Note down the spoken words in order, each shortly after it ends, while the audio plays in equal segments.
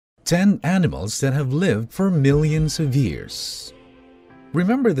10 animals that have lived for millions of years.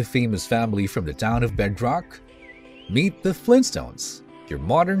 Remember the famous family from the town of Bedrock? Meet the Flintstones, your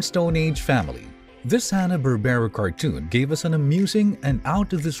modern Stone Age family. This Hanna-Barbera cartoon gave us an amusing and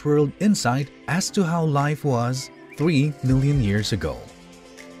out-of-this-world insight as to how life was 3 million years ago.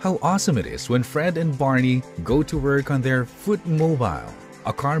 How awesome it is when Fred and Barney go to work on their Footmobile,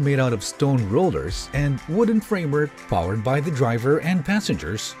 a car made out of stone rollers and wooden framework powered by the driver and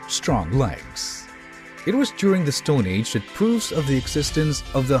passengers' strong legs. It was during the Stone Age that proofs of the existence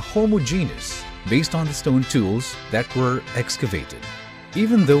of the Homo genus based on the stone tools that were excavated.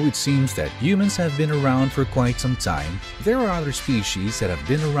 Even though it seems that humans have been around for quite some time, there are other species that have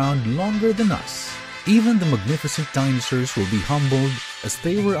been around longer than us. Even the magnificent dinosaurs will be humbled as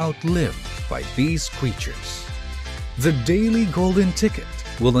they were outlived by these creatures. The Daily Golden Ticket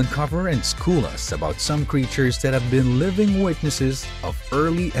will uncover and school us about some creatures that have been living witnesses of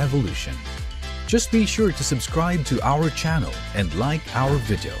early evolution. Just be sure to subscribe to our channel and like our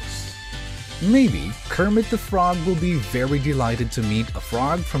videos. Maybe Kermit the Frog will be very delighted to meet a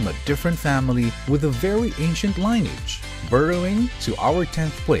frog from a different family with a very ancient lineage. Burrowing to our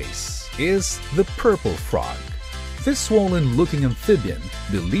 10th place is the purple frog. This swollen-looking amphibian,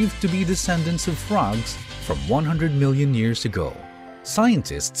 believed to be descendants of frogs from 100 million years ago.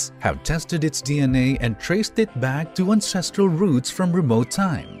 Scientists have tested its DNA and traced it back to ancestral roots from remote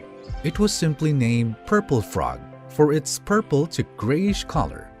time. It was simply named purple frog for its purple to grayish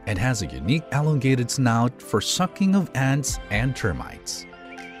color and has a unique elongated snout for sucking of ants and termites.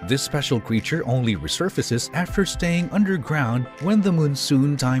 This special creature only resurfaces after staying underground when the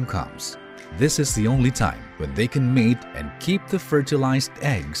monsoon time comes. This is the only time when they can mate and keep the fertilized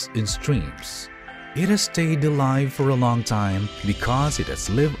eggs in streams. It has stayed alive for a long time because it has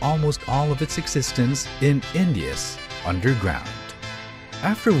lived almost all of its existence in India's underground.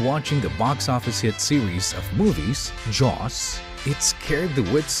 After watching the box office hit series of movies, Jaws, it scared the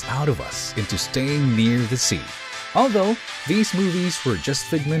wits out of us into staying near the sea. Although these movies were just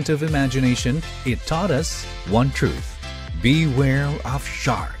figment of imagination, it taught us one truth: beware of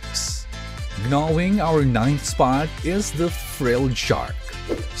sharks. Gnawing our 9th spot is the frilled shark.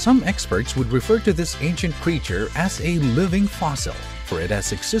 Some experts would refer to this ancient creature as a living fossil, for it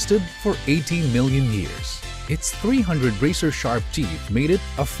has existed for 80 million years. Its 300 razor-sharp teeth made it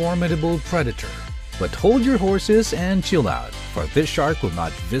a formidable predator. But hold your horses and chill out, for this shark will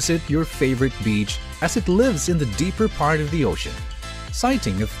not visit your favorite beach as it lives in the deeper part of the ocean.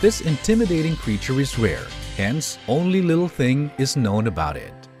 Sighting of this intimidating creature is rare, hence only little thing is known about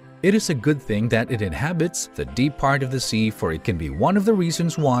it. It is a good thing that it inhabits the deep part of the sea, for it can be one of the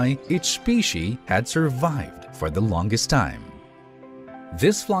reasons why each species had survived for the longest time.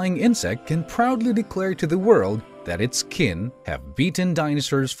 This flying insect can proudly declare to the world that its kin have beaten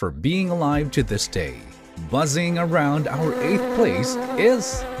dinosaurs for being alive to this day. Buzzing around our 8th place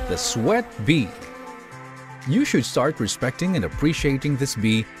is the sweat bee. You should start respecting and appreciating this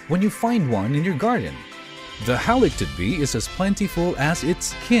bee when you find one in your garden. The halictid bee is as plentiful as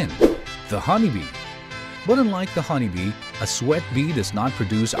its kin, the honeybee. But unlike the honeybee, a sweat bee does not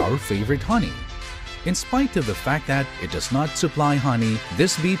produce our favorite honey. In spite of the fact that it does not supply honey,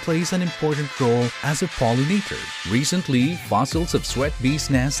 this bee plays an important role as a pollinator. Recently, fossils of sweat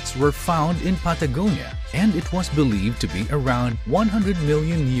bees' nests were found in Patagonia, and it was believed to be around 100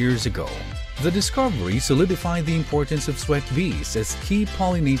 million years ago. The discovery solidified the importance of sweat bees as key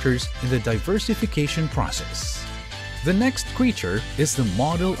pollinators in the diversification process. The next creature is the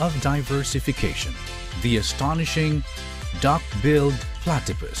model of diversification, the astonishing duck-billed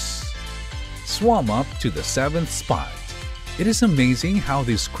platypus. Swam up to the 7th spot. It is amazing how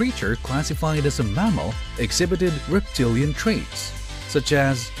this creature, classified as a mammal, exhibited reptilian traits, such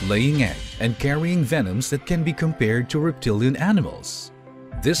as laying eggs and carrying venoms that can be compared to reptilian animals.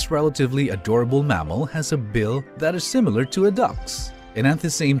 This relatively adorable mammal has a bill that is similar to a duck's, and at the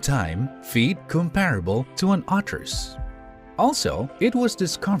same time, feet comparable to an otter's. Also, it was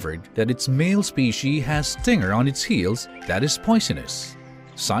discovered that its male species has stinger on its heels that is poisonous.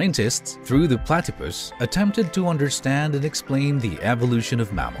 Scientists, through the platypus, attempted to understand and explain the evolution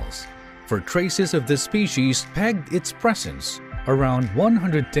of mammals, for traces of this species pegged its presence around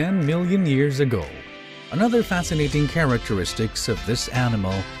 110 million years ago. Another fascinating characteristic of this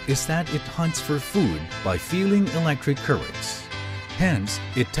animal is that it hunts for food by feeling electric currents. Hence,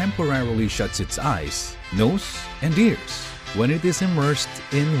 it temporarily shuts its eyes, nose, and ears when it is immersed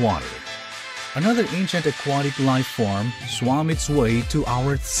in water. Another ancient aquatic life form swam its way to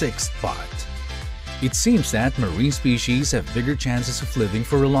our 6th spot. It seems that marine species have bigger chances of living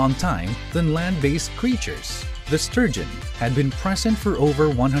for a long time than land-based creatures. The sturgeon had been present for over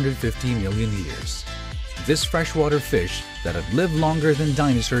 150 million years. This freshwater fish that had lived longer than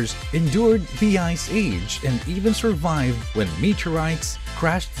dinosaurs endured the Ice Age and even survived when meteorites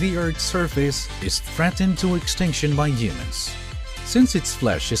crashed the Earth's surface is threatened to extinction by humans. Since its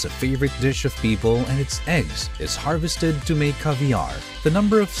flesh is a favorite dish of people and its eggs is harvested to make caviar, the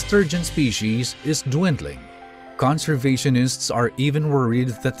number of sturgeon species is dwindling. Conservationists are even worried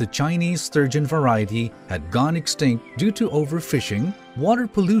that the Chinese sturgeon variety had gone extinct due to overfishing, water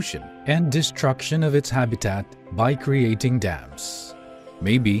pollution, and destruction of its habitat by creating dams.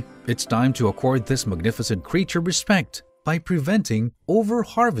 Maybe it's time to accord this magnificent creature respect by preventing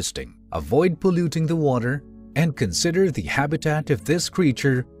overharvesting, avoid polluting the water, and consider the habitat of this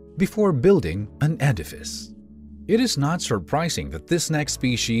creature before building an edifice. It is not surprising that this next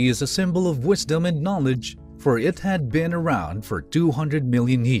species is a symbol of wisdom and knowledge, for it had been around for 200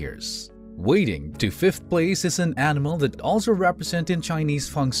 million years. Waiting to fifth place is an animal that also represents in Chinese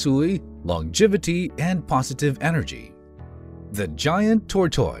feng shui longevity and positive energy. The giant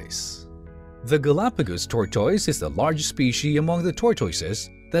tortoise. The Galapagos tortoise is the largest species among the tortoises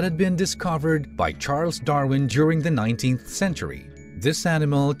that had been discovered by Charles Darwin during the 19th century. This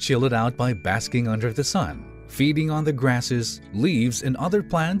animal chilled out by basking under the sun, feeding on the grasses, leaves, and other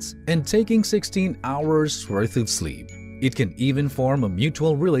plants, and taking 16 hours worth of sleep. It can even form a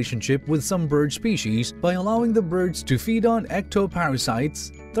mutual relationship with some bird species by allowing the birds to feed on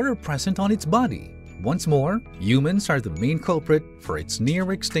ectoparasites that are present on its body. Once more, humans are the main culprit for its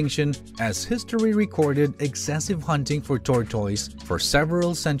near extinction, as history recorded excessive hunting for tortoise for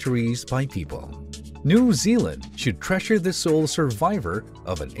several centuries by people. New Zealand should treasure the sole survivor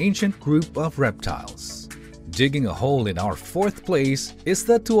of an ancient group of reptiles. Digging a hole in our fourth place is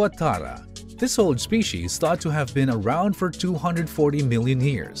the tuatara. This old species thought to have been around for 240 million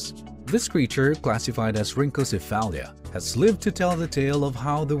years. This creature, classified as rhynchocephalia, has lived to tell the tale of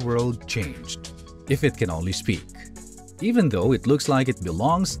how the world changed, if it can only speak. Even though it looks like it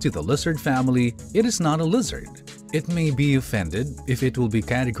belongs to the lizard family, it is not a lizard. It may be offended if it will be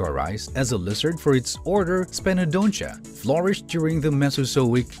categorized as a lizard for its order Spenodontia, flourished during the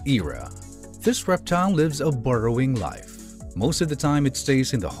Mesozoic era. This reptile lives a burrowing life. Most of the time it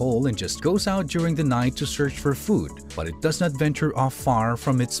stays in the hole and just goes out during the night to search for food, but it does not venture off far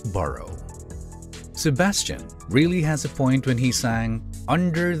from its burrow. Sebastian really has a point when he sang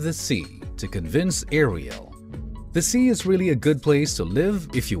 "Under the Sea" to convince Ariel. The sea is really a good place to live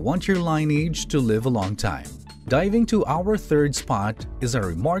if you want your lineage to live a long time. Diving to our third spot is a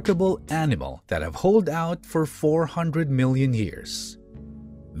remarkable animal that have holed out for 400 million years.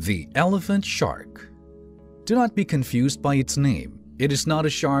 The elephant shark. Do not be confused by its name. It is not a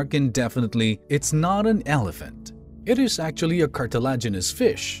shark and definitely it's not an elephant. It is actually a cartilaginous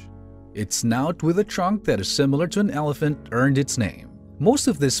fish. Its snout with a trunk that is similar to an elephant earned its name. Most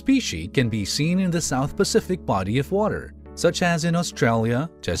of this species can be seen in the South Pacific body of water, such as in Australia,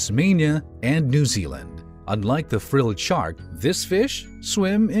 Tasmania, and New Zealand. Unlike the frilled shark, this fish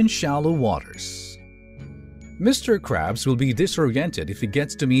swim in shallow waters. Mr. Krabs will be disoriented if he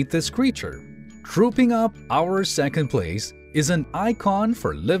gets to meet this creature. Trooping up our second place is an icon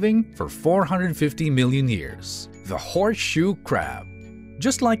for living for 450 million years, the horseshoe crab.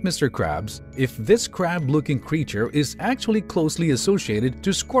 Just like Mr. Krabs, if this crab-looking creature is actually closely associated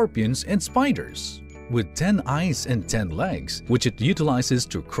to scorpions and spiders. With 10 eyes and 10 legs, which it utilizes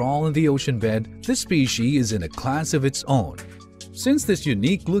to crawl in the ocean bed, this species is in a class of its own. Since this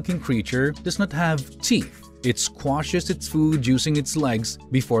unique-looking creature does not have teeth, it squashes its food using its legs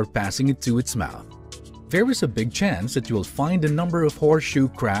before passing it to its mouth. There is a big chance that you will find a number of horseshoe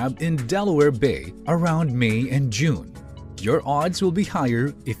crab in Delaware Bay around May and June. Your odds will be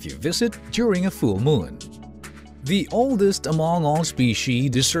higher if you visit during a full moon. The oldest among all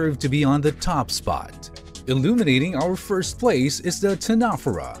species deserve to be on the top spot. Illuminating our first place is the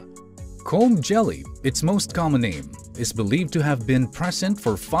Ctenophora. Comb jelly, its most common name, is believed to have been present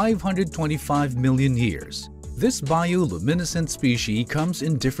for 525 million years. This bioluminescent species comes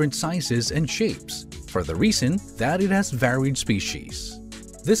in different sizes and shapes, for the reason that it has varied species.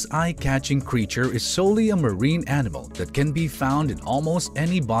 This eye-catching creature is solely a marine animal that can be found in almost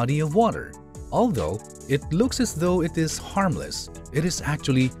any body of water. Although it looks as though it is harmless, it is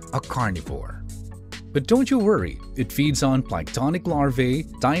actually a carnivore. But don't you worry, it feeds on planktonic larvae,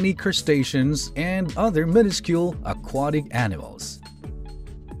 tiny crustaceans, and other minuscule aquatic animals.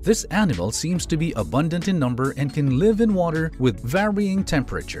 This animal seems to be abundant in number and can live in water with varying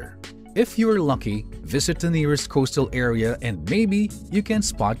temperature. If you're lucky, visit the nearest coastal area and maybe you can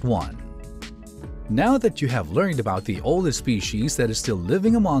spot one. Now that you have learned about the oldest species that is still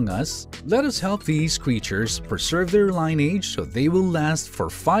living among us, let us help these creatures preserve their lineage so they will last for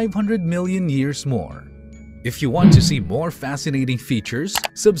 500 million years more. If you want to see more fascinating features,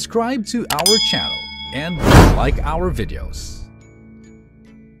 subscribe to our channel and like our videos.